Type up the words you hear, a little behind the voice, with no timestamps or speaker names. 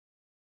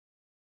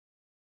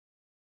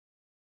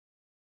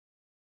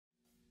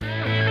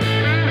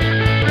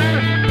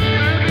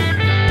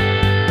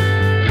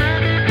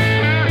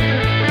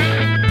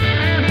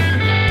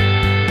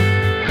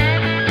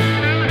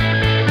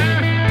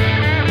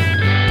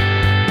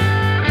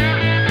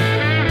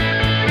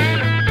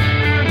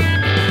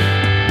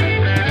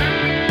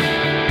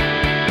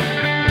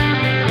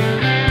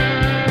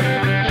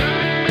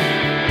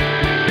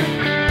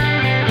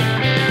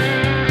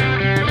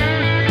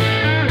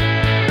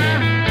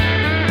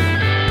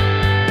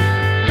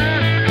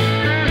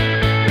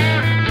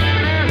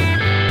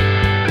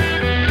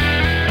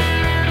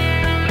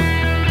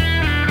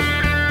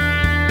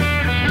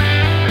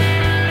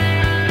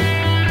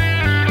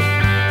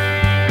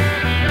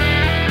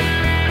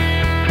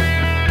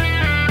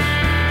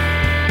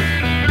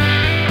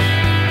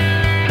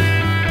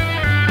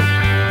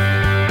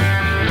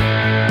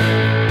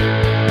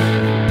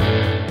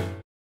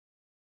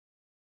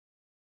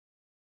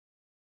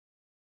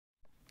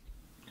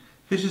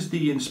This is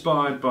the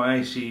Inspired by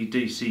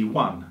AC/DC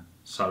 1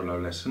 solo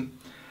lesson.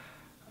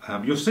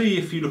 You'll see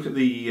if you look at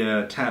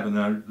the tab and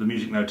the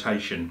music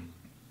notation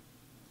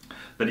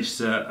that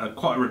it's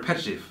quite a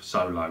repetitive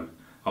solo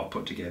I've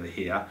put together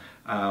here.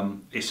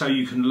 It's so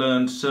you can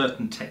learn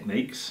certain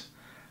techniques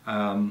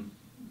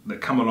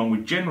that come along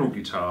with general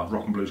guitar,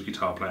 rock and blues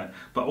guitar playing,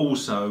 but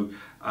also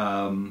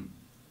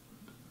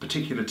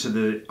particular to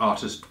the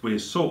artist we're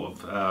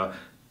sort of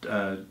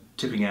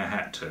tipping our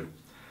hat to.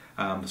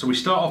 So we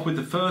start off with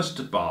the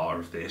first bar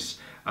of this,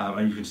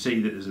 and you can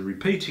see that there's a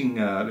repeating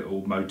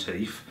little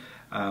motif,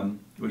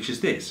 which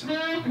is this.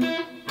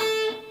 And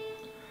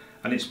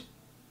it's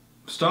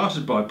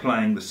started by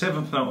playing the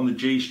 7th note on the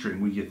G string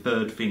with your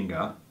 3rd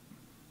finger,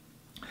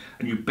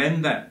 and you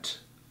bend that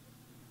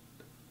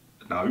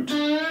note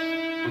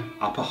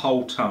up a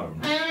whole tone.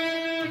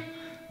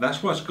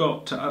 That's why it's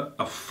got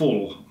a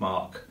full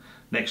mark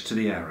next to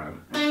the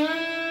arrow.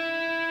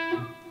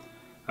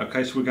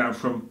 Okay, so we're going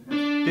from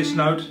this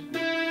note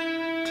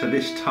to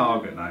this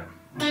target note.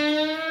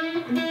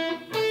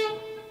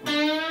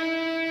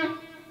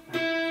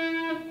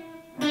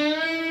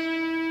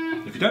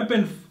 If you don't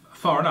bend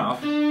far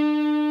enough,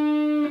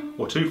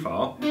 or too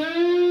far,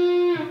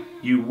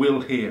 you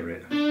will hear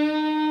it.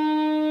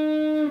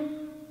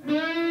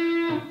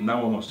 No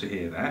one wants to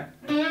hear that.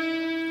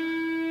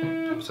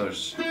 So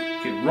just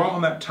get right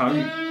on that tone.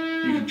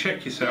 You can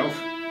check yourself.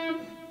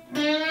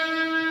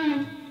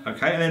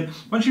 Okay, and then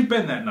once you've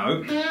bent that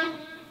note,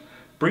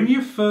 bring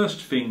your 1st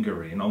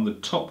finger in on the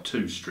top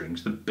 2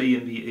 strings, the B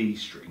and the E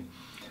string,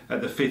 at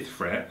the 5th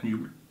fret, and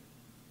you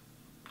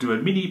do a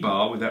mini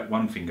bar with that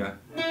 1 finger.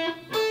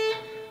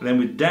 And then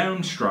with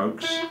down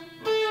strokes,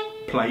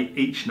 play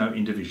each note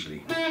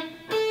individually.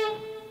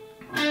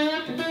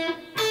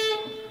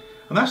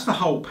 And that's the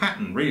whole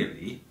pattern,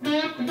 really.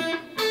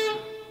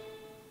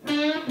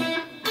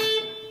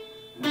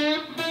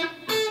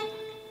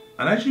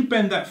 And as you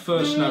bend that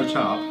 1st note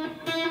up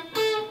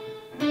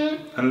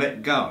and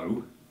let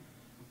go,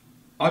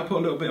 I put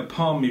a little bit of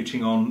palm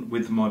muting on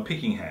with my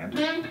picking hand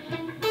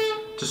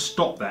to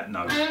stop that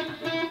note.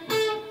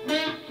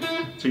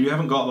 So you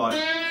haven't got like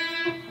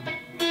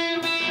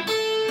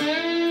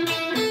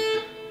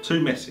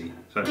too messy.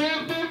 So,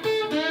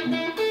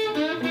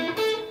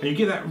 and you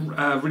get that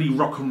really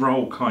rock and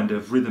roll kind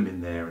of rhythm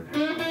in there.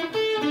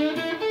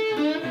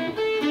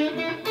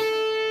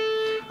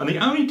 And the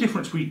only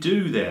difference we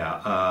do there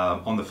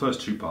on the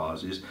first 2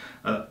 bars is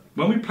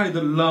when we play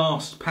the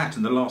last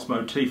pattern, the last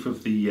motif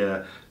of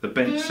the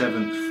bent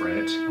 7th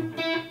fret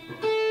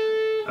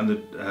and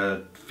the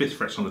 5th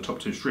frets on the top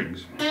 2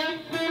 strings,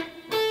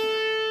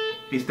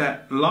 is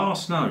that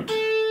last note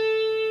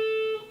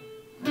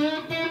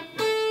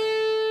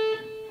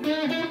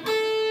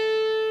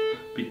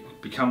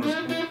becomes a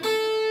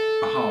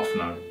half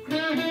note.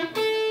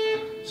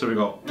 So we've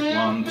got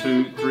 1,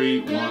 2, 3,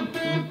 1, 2,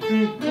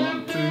 3,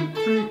 1, 2,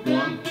 3,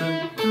 1,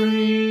 2,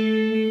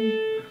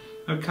 3.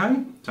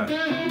 Okay? So.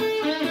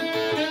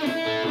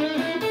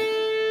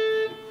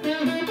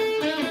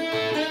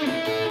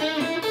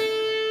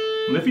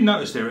 And if you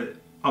notice there,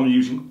 I'm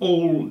using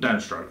all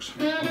downstrokes.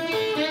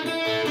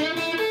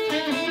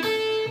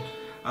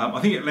 I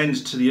think it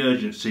lends to the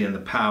urgency and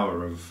the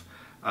power of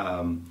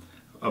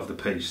the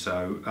piece.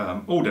 So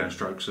all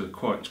downstrokes are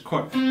quite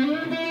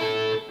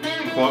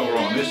all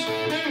right on this.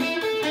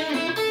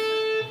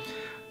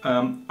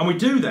 And we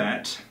do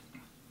that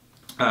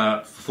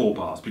for 4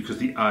 bars because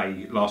the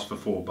A lasts for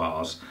 4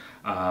 bars.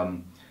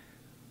 And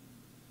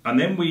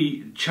then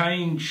we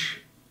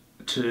change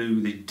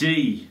to the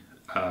D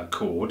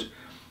chord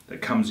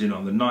that comes in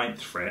on the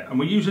 9th fret, and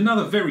we use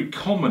another very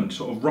common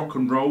sort of rock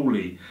and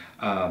roll-y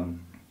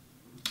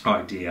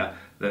idea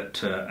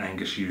that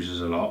Angus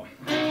uses a lot.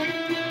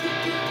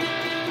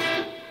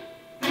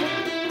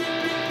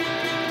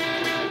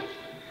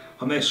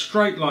 And they're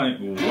straight like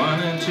 1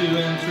 and 2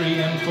 and 3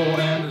 and 4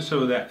 and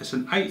so that it's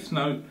an 8th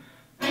note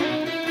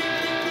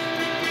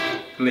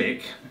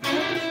lick.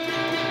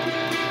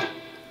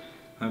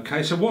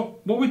 Okay, so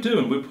what we're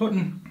doing, we're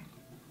putting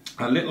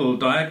a little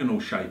diagonal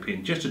shape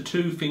in, just a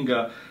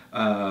 2-finger,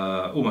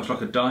 almost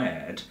like a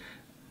dyad.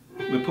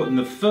 We're putting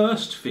the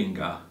 1st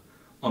finger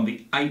on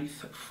the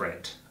 8th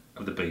fret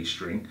of the B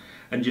string,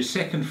 and your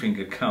 2nd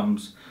finger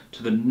comes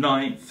to the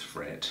 9th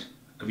fret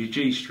of your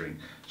G string.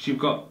 So you've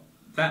got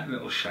that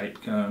little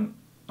shape going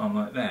on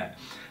like that,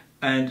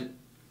 and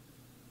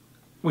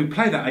we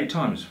play that 8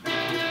 times.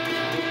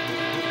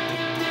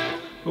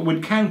 But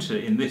we'd count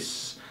it in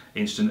this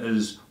instant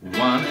as 1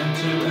 and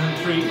 2 and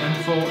 3 and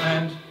 4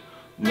 and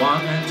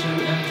 1 and 2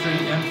 and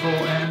 3 and 4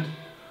 and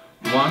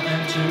 1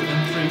 and 2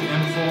 and 3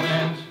 and 4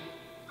 and.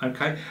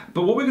 Okay,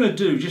 but what we're going to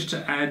do, just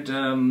to add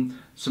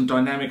some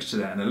dynamics to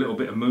that and a little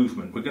bit of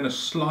movement, we're going to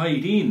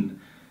slide in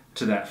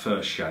to that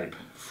first shape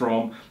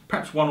from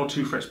perhaps 1 or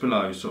 2 frets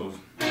below, sort of.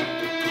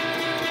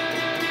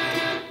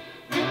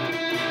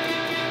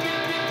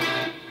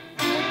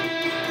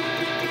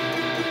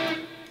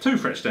 Two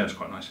frets down is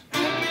quite nice.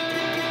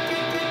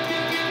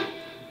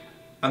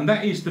 And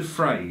that is the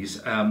phrase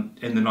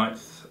in the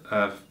 9th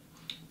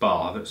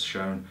bar that's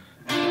shown.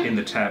 in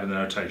the tab and the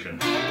notation.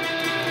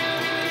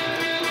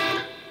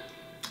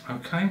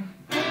 Okay.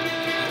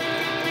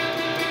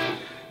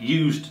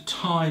 Used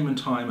time and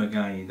time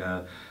again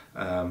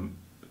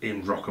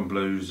in rock and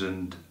blues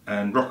and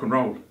rock and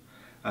roll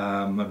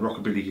and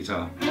rockabilly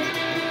guitar.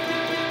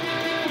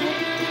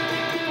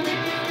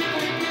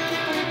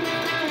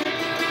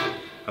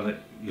 And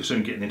you're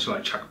soon getting into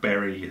like Chuck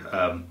Berry,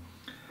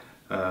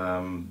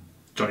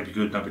 Johnny B.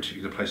 Good, No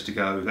Particular Place to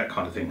Go, that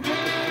kind of thing.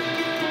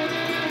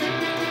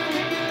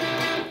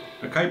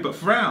 Okay, but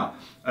for our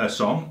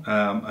song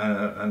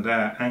and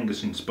our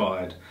Angus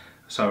inspired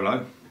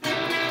solo,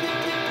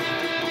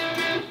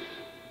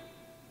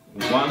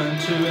 1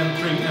 and 2 and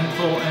 3 and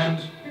 4 and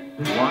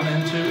 1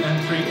 and 2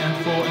 and 3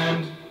 and 4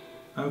 and,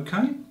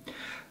 okay.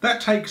 That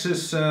takes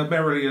us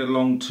merrily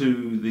along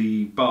to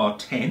the bar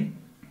 10,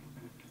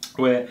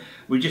 where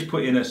we just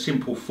put in a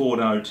simple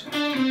 4-note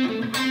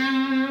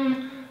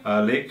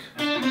lick,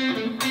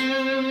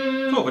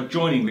 sort of a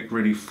joining lick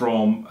really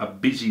from a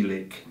busy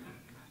lick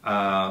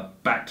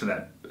back to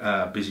that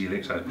busy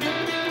lick. So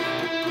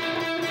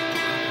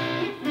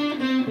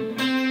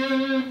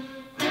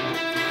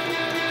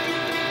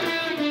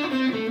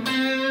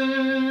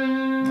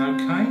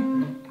okay,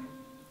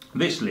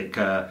 this lick,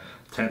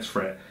 10th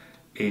fret,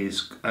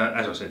 is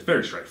as I said,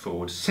 very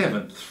straightforward.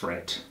 7th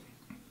fret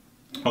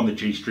on the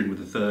G string with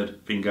the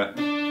 3rd finger,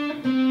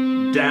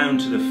 down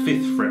to the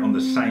 5th fret on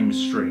the same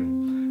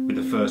string with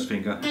the 1st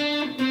finger.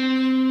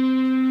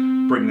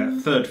 Bring that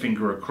 3rd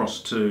finger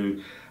across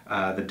to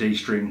the D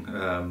string,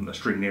 a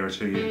string nearer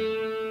to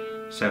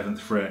you, 7th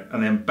fret,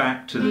 and then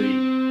back to the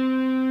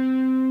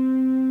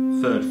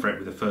 3rd fret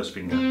with the 1st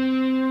finger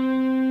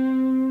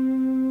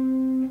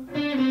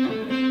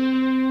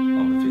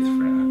on the 5th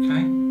fret.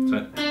 Okay,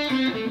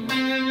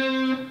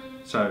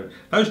 so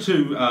those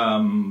two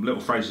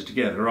little phrases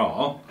together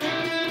are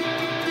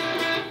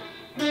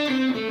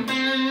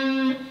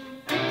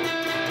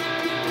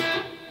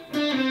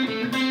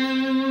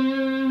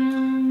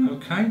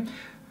okay.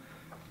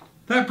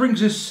 That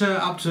brings us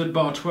up to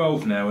bar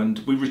 12 now, and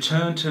we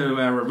return to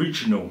our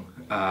original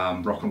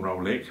rock and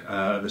roll lick,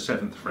 the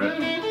 7th fret,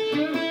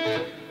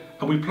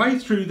 and we play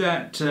through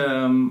that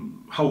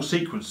whole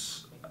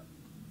sequence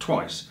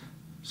twice,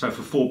 so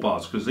for 4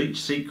 bars, because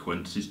each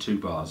sequence is 2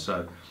 bars,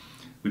 so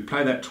we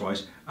play that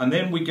twice, and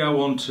then we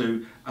go on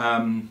to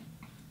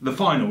the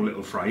final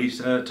little phrase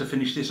to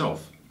finish this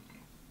off,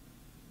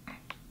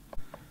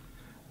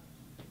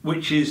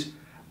 which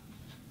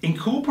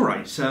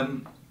incorporates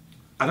an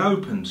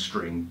open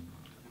string,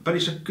 but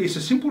it's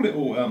a simple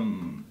little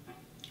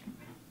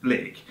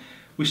lick.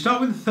 We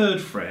start with the 3rd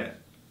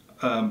fret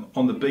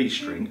on the B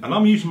string, and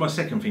I'm using my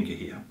 2nd finger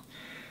here.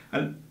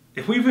 And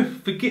if we were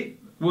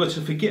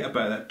to forget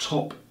about that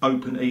top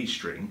open E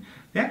string,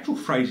 the actual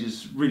phrase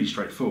is really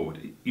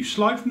straightforward. You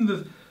slide from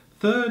the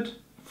 3rd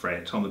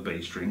fret on the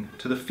B string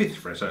to the 5th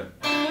fret, so.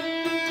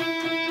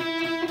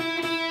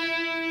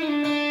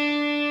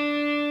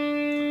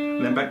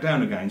 And then back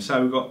down again,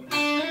 so we've got.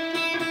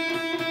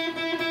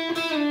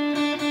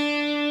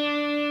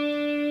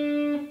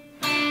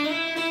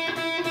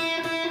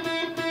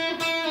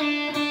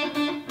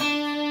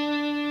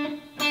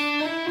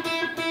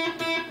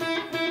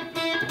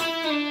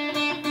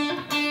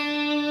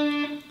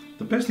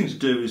 The best thing to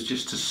do is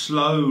just to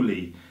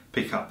slowly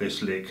pick up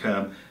this lick.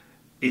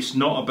 It's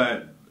not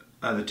about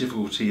the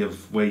difficulty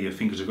of where your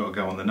fingers have got to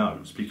go on the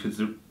notes,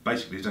 because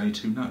basically there's only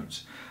 2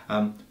 notes.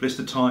 But it's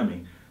the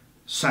timing.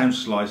 Sound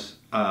slice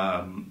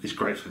is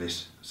great for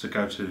this. So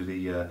go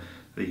to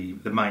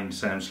the main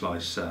sound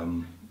slice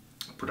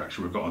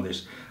production we've got on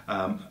this,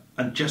 and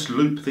just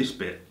loop this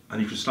bit,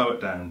 and you can slow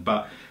it down.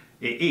 But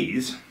it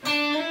is.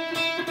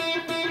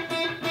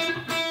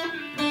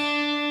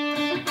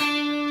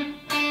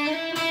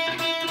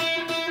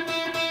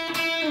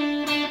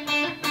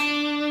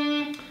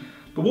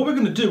 But what we're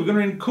going to do, we're going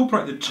to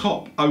incorporate the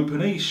top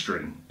open E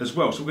string as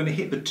well. So we're going to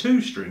hit the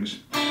 2 strings.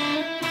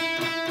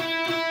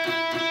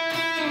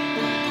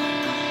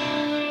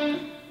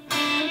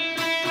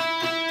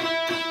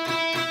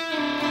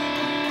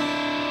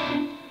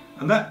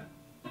 And that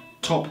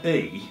top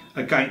E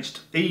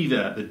against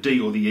either the D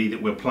or the E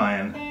that we're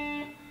playing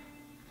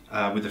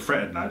with the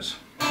fretted notes.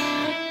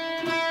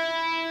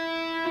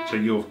 So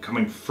you're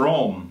coming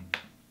from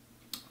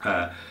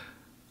a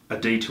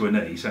D to an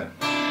E. So.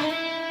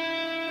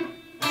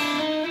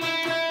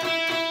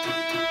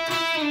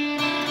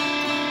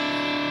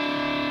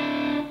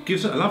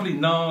 Gives it a lovely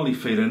gnarly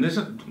feeling. There's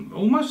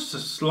almost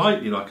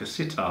slightly like a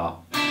sitar.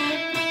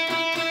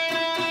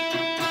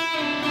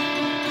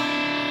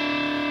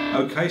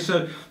 Okay,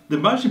 so the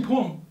most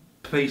important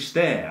piece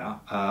there,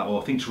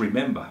 or thing to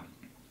remember,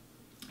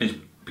 is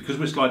because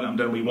we're sliding up and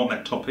down, we want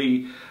that top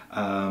E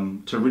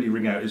to really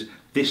ring out, is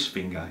this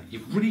finger.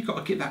 You've really got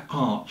to get that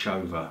arch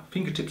over.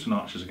 Fingertips and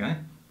arches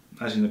again,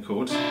 as in the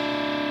chords.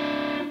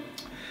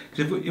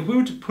 Because if we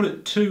were to put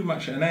it too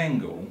much at an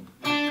angle,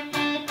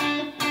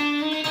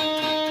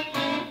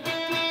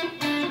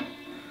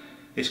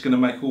 it's going to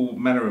make all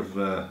manner of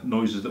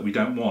noises that we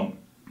don't want.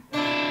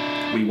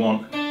 We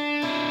want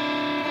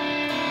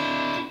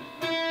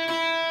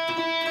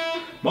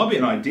Might be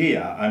an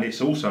idea, and it's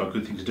also a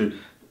good thing to do.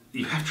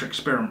 You have to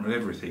experiment with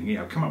everything, you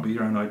know, come up with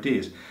your own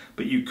ideas.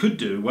 But you could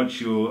do,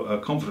 once you're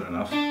confident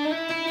enough,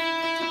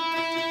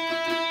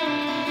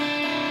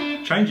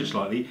 change it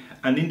slightly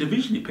and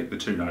individually pick the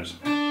two notes.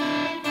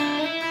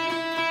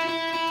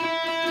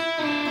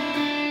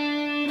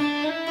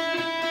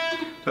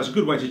 That's a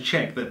good way to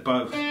check that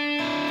both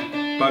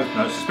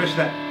notes, especially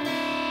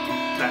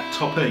that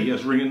top E,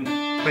 is ringing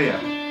clear.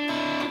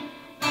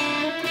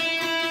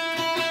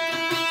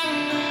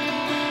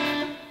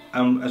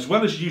 As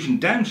well as using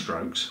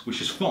downstrokes, which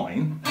is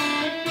fine,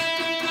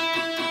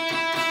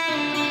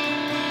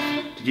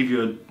 to give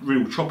you a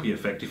real choppy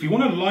effect. If you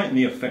want to lighten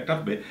the effect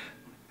up a bit,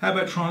 how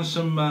about trying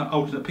some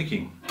alternate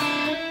picking?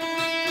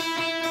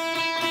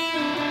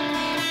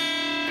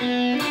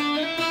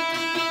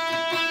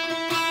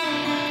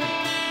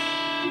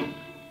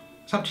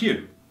 It's up to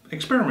you.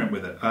 Experiment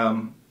with it.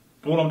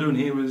 All I'm doing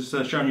here is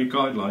showing you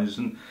guidelines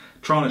and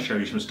trying to show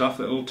you some stuff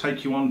that will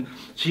take you on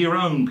to your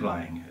own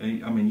playing.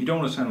 I mean, you don't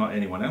want to sound like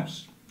anyone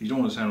else. You don't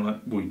want to sound like,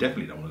 well, you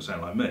definitely don't want to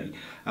sound like me.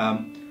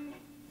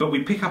 But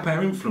we pick up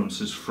our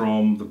influences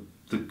from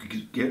the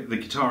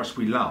guitarists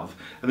we love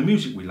and the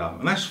music we love,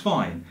 and that's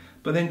fine.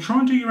 But then try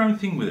and do your own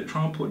thing with it.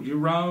 Try and put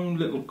your own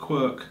little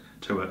quirk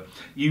to it.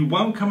 You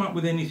won't come up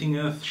with anything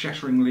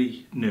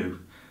earth-shatteringly new,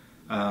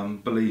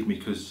 believe me,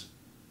 because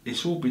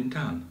it's all been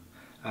done.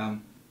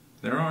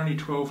 There are only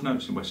 12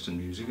 notes in Western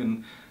music,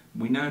 and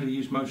we know to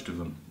use most of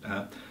them.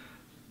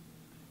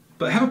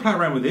 But have a play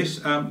around with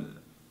this.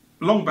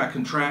 Long back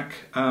and track,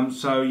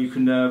 so you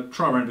can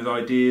try around with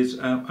ideas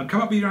and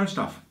come up with your own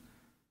stuff.